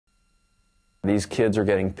these kids are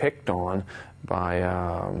getting picked on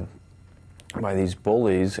by these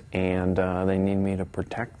bullies, and they need me to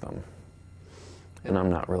protect them. And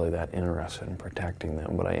I'm not really that interested in protecting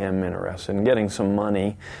them, but I am interested in getting some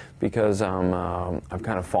money because I've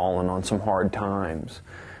kind of fallen on some hard times.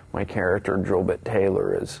 My character, Drillbit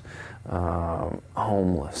Taylor, is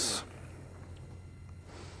homeless,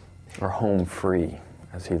 or home free,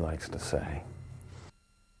 as he likes to say.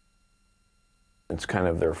 It's kind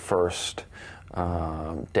of their first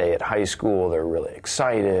day at high school. They're really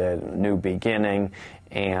excited, new beginning,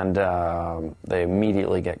 and they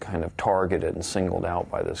immediately get kind of targeted and singled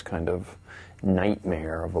out by this kind of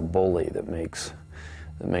nightmare of a bully that makes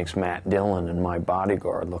Matt Dillon and my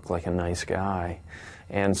bodyguard look like a nice guy.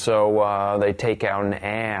 And so they take out an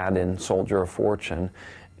ad in Soldier of Fortune,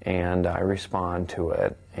 and I respond to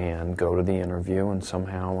it and go to the interview, and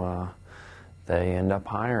somehow they end up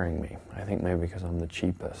hiring me. I think maybe because I'm the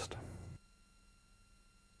cheapest.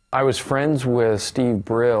 I was friends with Steve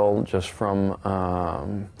Brill just from,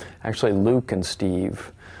 actually Luke and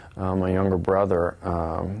Steve, my younger brother,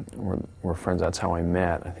 were friends. That's how I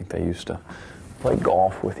met. I think they used to play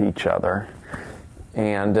golf with each other.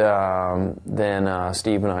 And then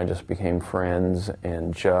Steve and I just became friends,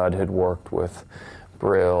 and Judd had worked with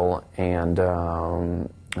Brill, and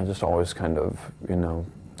I just always kind of,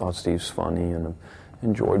 thought Steve's funny and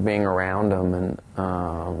enjoyed being around him. And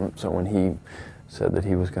so when he said that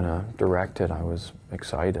he was going to direct it, I was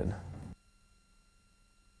excited.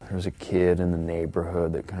 There was a kid in the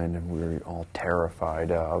neighborhood that kind of we were all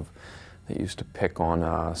terrified of, that used to pick on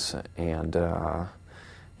us, and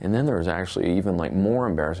then there was actually even like more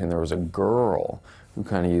embarrassing, there was a girl who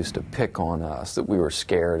kind of used to pick on us that we were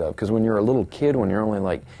scared of, because when you're a little kid, when you're only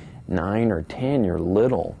like 9 or 10, you're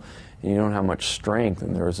little, and you don't have much strength,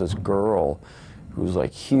 and there was this girl who was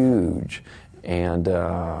like huge, and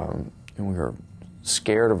we were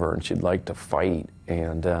scared of her, and she'd like to fight,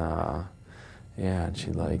 and and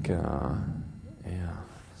she'd like, so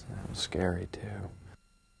that was scary too.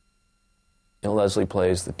 Leslie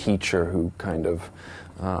plays the teacher who kind of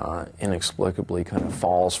inexplicably kind of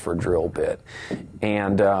falls for Drillbit,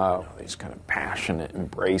 and these kind of passionate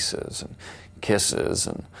embraces and kisses,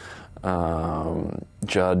 and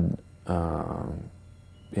Judd,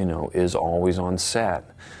 is always on set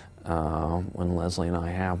when Leslie and I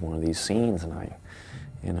have one of these scenes, and I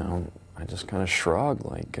just kind of shrug,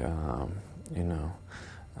 like,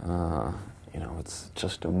 it's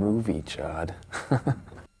just a movie, Judd.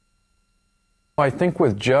 I think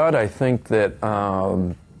with Judd, I think that,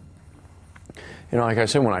 like I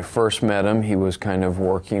said, when I first met him, he was kind of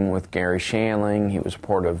working with Gary Shandling. He was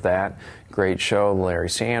part of that great show, The Larry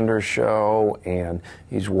Sanders Show, and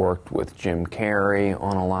he's worked with Jim Carrey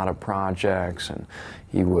on a lot of projects, and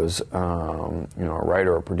he was, a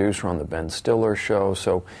writer or producer on the Ben Stiller Show.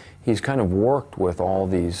 So he's kind of worked with all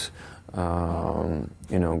these,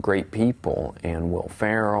 great people, and Will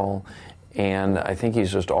Ferrell. And I think he's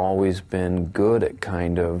just always been good at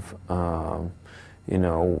kind of,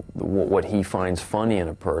 what he finds funny in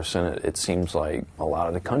a person. It seems like a lot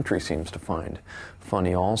of the country seems to find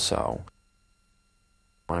funny also.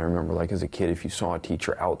 I remember, like, as a kid, if you saw a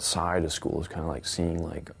teacher outside of school, it was kind of like seeing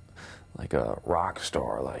like a rock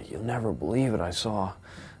star. Like, you'll never believe it, I saw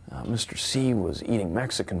Mr. C was eating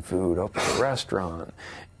Mexican food up at the restaurant.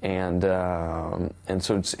 And so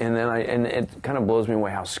it kind of blows me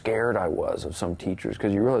away how scared I was of some teachers,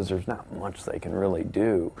 because you realize there's not much they can really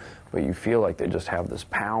do, but you feel like they just have this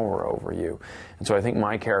power over you. And so I think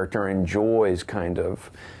my character enjoys kind of,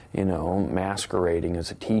 masquerading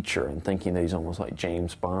as a teacher and thinking that he's almost like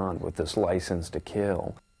James Bond with this license to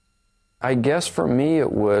kill. I guess for me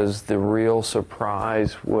it was, the real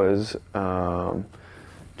surprise was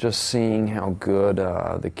just seeing how good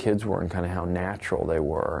the kids were and kind of how natural they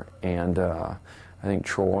were. And I think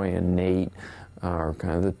Troy and Nate are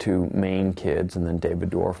kind of the two main kids, and then David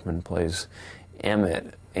Dorfman plays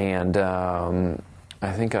Emmett. And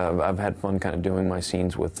I think I've had fun kind of doing my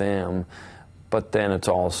scenes with them, but then it's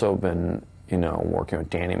also been, working with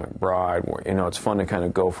Danny McBride, where, it's fun to kind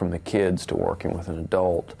of go from the kids to working with an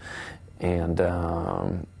adult. And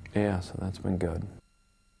so that's been good.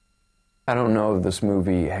 I don't know if this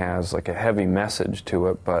movie has like a heavy message to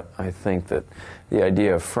it, but I think that the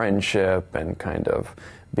idea of friendship and kind of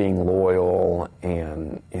being loyal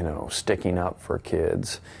and, sticking up for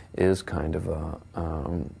kids is kind of a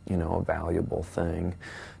valuable thing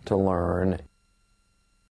to learn.